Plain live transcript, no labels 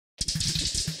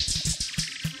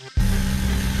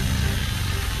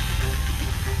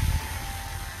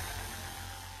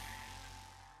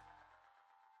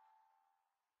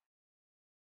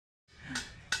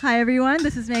Hi everyone,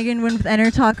 this is Nguyen with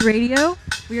EnterTalk Radio.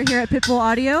 We are here at Pitbull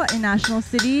Audio in National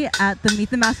City at the Meet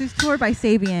the Masters Tour by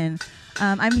Sabian.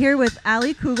 I'm here with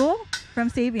Allie Cougle from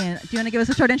Sabian. Do you want to give us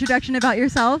a short introduction about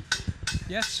yourself?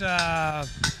 Yes,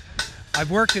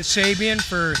 I've worked at Sabian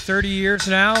for 30 years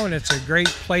now, and it's a great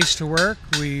place to work.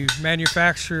 We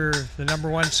manufacture the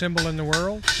 #1 cymbal in the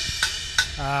world.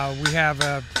 We have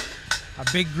a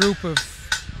big group of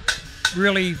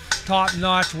really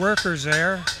top-notch workers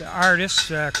there, the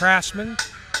artists, craftsmen,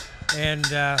 and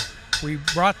we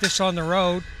brought this on the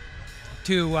road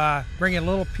to bring a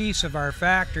little piece of our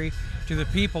factory to the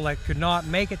people that could not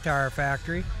make it to our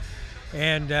factory.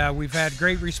 And we've had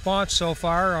great response so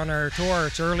far on our tour.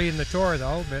 It's early in the tour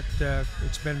though, but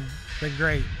it's been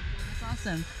great. That's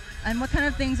awesome. And what kind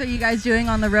of things are you guys doing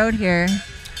on the road here?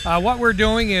 What we're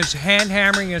doing is hand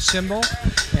hammering a cymbal,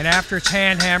 and after it's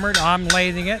hand hammered, I'm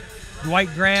lathing it.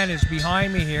 Dwight Grant is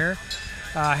behind me here,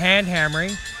 hand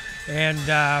hammering, and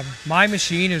my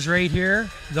machine is right here,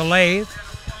 the lathe,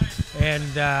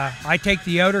 and I take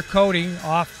the outer coating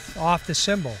off the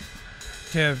cymbal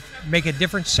to make a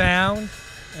different sound,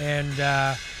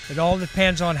 and it all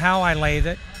depends on how I lathe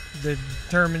it that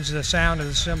determines the sound of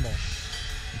the cymbal.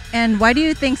 And why do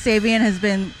you think Sabian has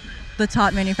been the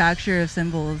top manufacturer of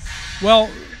cymbals? Well,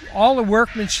 all the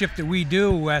workmanship that we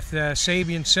do with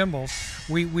Sabian cymbals,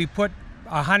 we put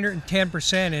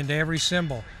 110% into every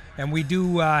cymbal, and we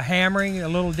do hammering a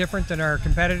little different than our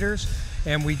competitors,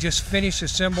 and we just finish the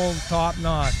cymbal top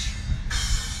notch.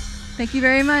 Thank you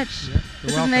very much. Yeah,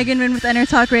 This welcome. is Nguyen with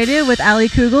EnterTalk Radio with Allie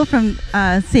Cougle from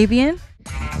Sabian.